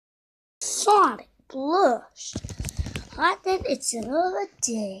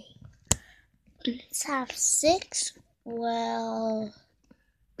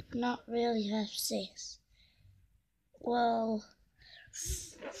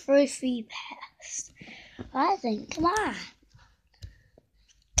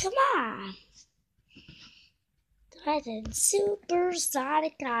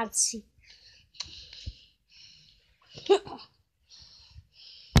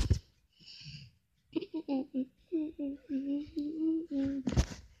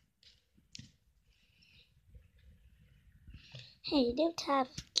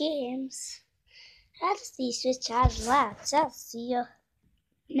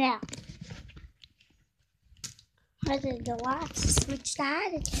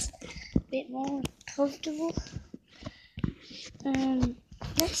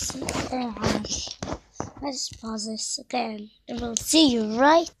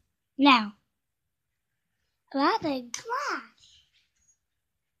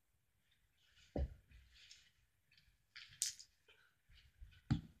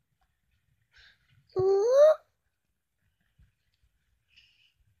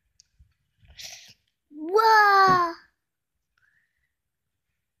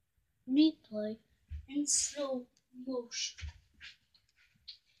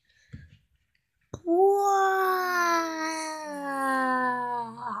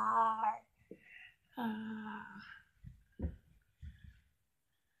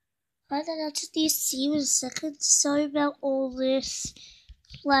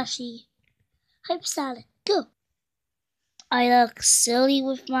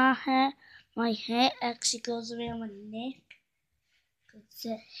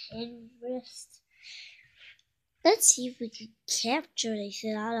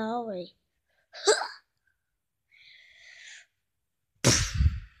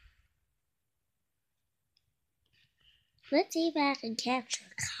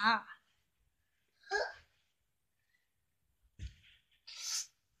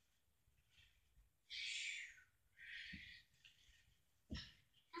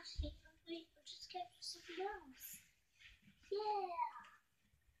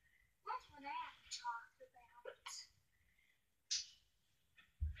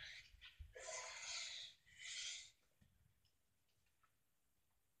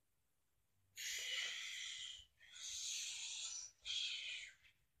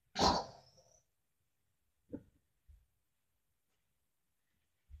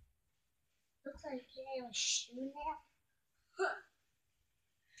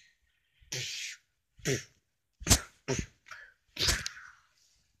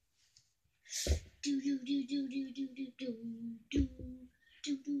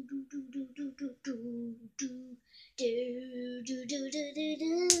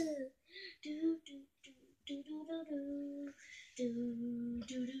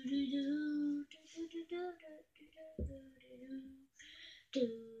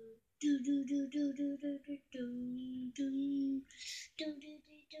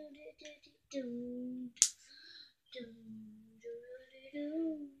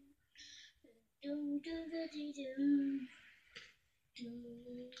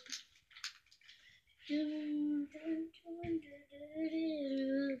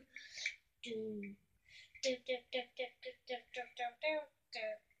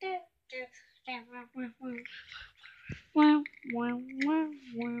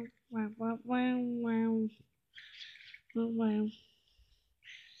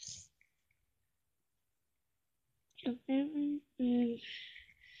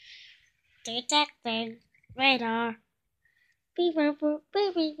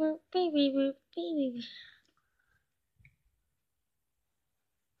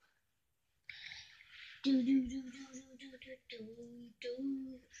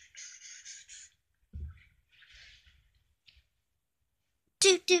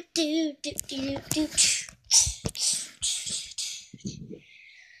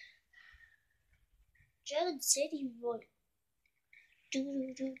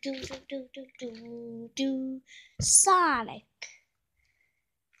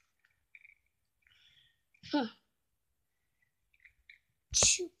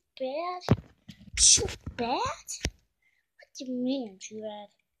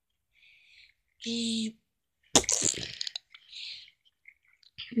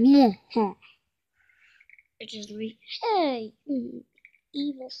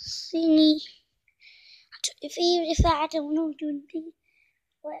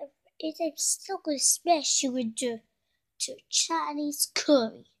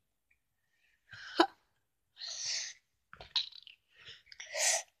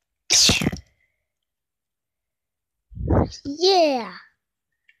Yeah,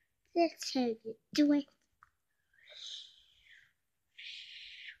 that's how you do it.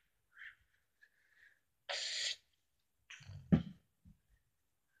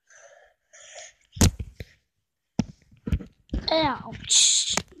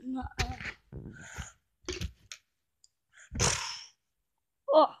 Ouch.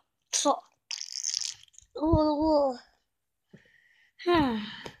 Oh, fuck. Oh, I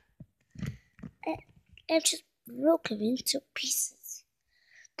just broke him into pieces.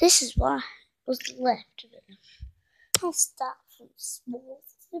 This is what was left of it. I'll start from small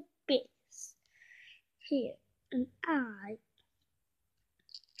to big. Here, and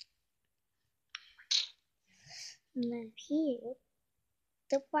then here,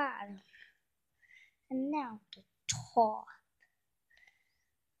 the bottom, and now the top.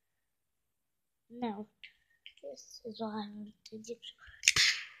 Now, this is what I'm going to do.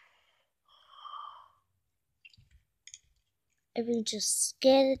 I will just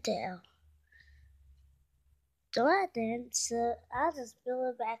get it down. Alright then, so I'll just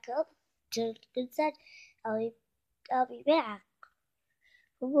build it back up to the good side. I'll be back.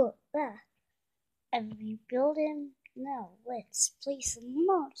 Look, and rebuilding. Now let's play some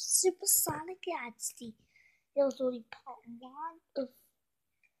more Supersonic Odyssey. That was only part 1 of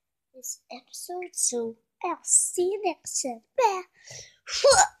this episode, so I'll see you next time. Bye.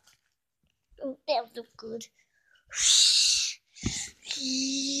 Oh, that was good.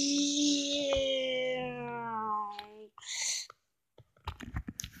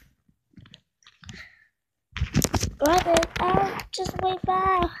 Right then, I'll just wait.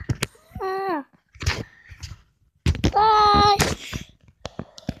 Bye.